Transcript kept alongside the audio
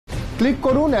Click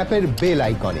করুন অ্যাপের bell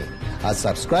আইকনে আর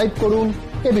সাবস্ক্রাইব করুন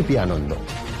এবিপি আনন্দ।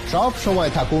 সব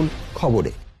সময় থাকুন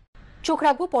খবরে। চোখ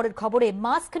রাখবো পরের খবরে।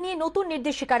 মাস্ক নিয়ে নতুন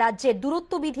নির্দেশিকা রাজ্যে,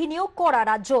 দূরত্ব বিধি নিয়েও কড়া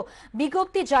রাজ্য,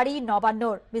 বিজ্ঞপ্তি জারি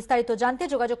নবান্নর। বিস্তারিত জানতে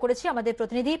যোগাযোগ করেছি আমাদের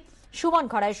প্রতিনিধি সুমন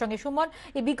খড়াইয়ের সঙ্গে। সুমন,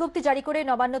 এই বিজ্ঞপ্তি জারি করে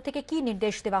নবান্ন থেকে কি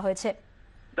নির্দেশ দেওয়া হয়েছে?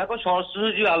 দেখো, স্বরাষ্ট্র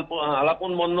সচিব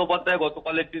আলাপন বন্দ্যোপাধ্যায়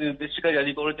গতকাল একটি নির্দেশিকা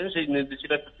জারি করেছেন। সেই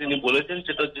নির্দেশিকাতে তিনি বলেছেন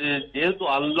সেটা হচ্ছে, যেহেতু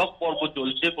আনলক পর্ব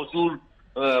চলছে, প্রচুর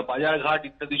বাজারঘাট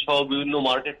ইত্যাদি সহ বিভিন্ন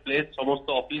মার্কেট প্লেস, সমস্ত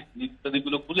অফিস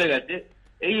ইত্যাদিগুলো খুলে গেছে।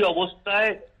 এই অবস্থায়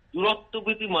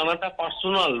দূরত্ববিধি মানাটা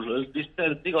পার্সোনাল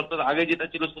ডিস্টেন্সিং, অর্থাৎ আগে যেটা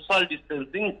ছিল সোশ্যাল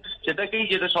ডিস্টেন্সিং, সেটাকেই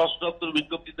যেটা স্বরাষ্ট্র দপ্তর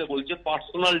বিজ্ঞপ্তিতে বলছে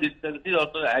পার্সোনাল ডিস্টেন্সিং,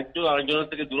 অর্থাৎ একজন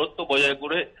আরেকজনের থেকে দূরত্ব বজায়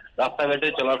করে রাস্তাঘাটে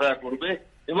চলাফেরা করবে।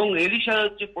 এবং এরই সাথে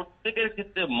হচ্ছে প্রত্যেকের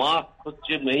ক্ষেত্রে মাস্ক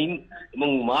হচ্ছে মেইন, এবং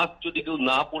মাস্ক যদি কেউ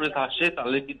না পরে আসে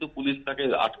তাহলে কিন্তু পুলিশ তাকে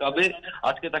আটকাবে।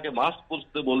 আজকে তাকে মাস্ক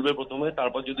পরতে বলবে প্রথমে,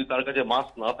 তারপর যদি তার কাছে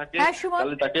মাস্ক না থাকে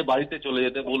তাহলে তাকে বাড়িতে চলে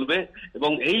যেতে বলবে।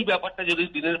 এবং এই ব্যাপারটা যদি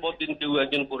দিনের পর দিন কেউ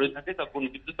একজন করে থাকে তখন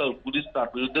কিন্তু পুলিশ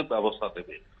তার বিরুদ্ধে ব্যবস্থা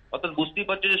দেবে। অর্থাৎ বুঝতেই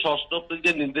পারছে যে স্বরাষ্ট্র দপ্তরের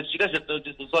যে নির্দেশিকা সেটা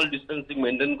হচ্ছে সোশ্যাল ডিস্টেন্সিং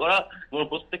মেনটেন করা এবং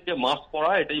প্রত্যেককে মাস্ক পরা,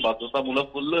 এটাই বাধ্যতামূলক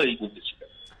করলো এই নির্দেশিকা।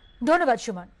 ধন্যবাদ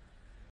সুমন।